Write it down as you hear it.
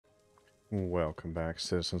Welcome back,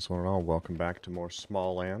 citizens one and all. Welcome back to more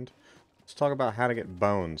Smalland. Let's talk about how to get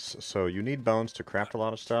bones. So you need bones to craft a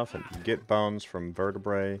lot of stuff, and you get bones from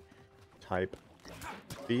vertebrae type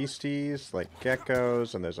beasties like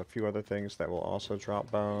geckos, and there's a few other things that will also drop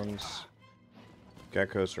bones.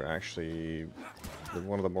 Geckos are actually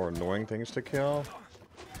one of the more annoying things to kill.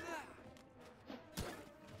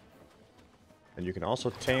 And you can also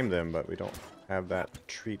tame them, but we don't have that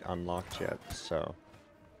treat unlocked yet, so...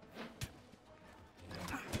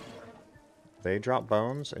 They drop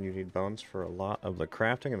bones, and you need bones for a lot of the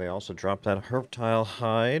crafting, and they also drop that herptile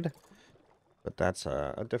hide. But that's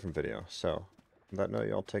a different video. So, on that note,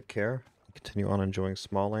 y'all take care. Continue on enjoying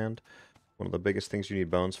Smalland. One of the biggest things you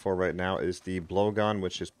need bones for right now is the blowgun,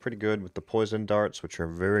 which is pretty good with the poison darts, which are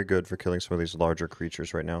very good for killing some of these larger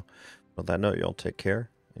creatures right now. On that note, y'all take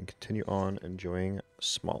care, and continue on enjoying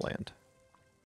Smalland.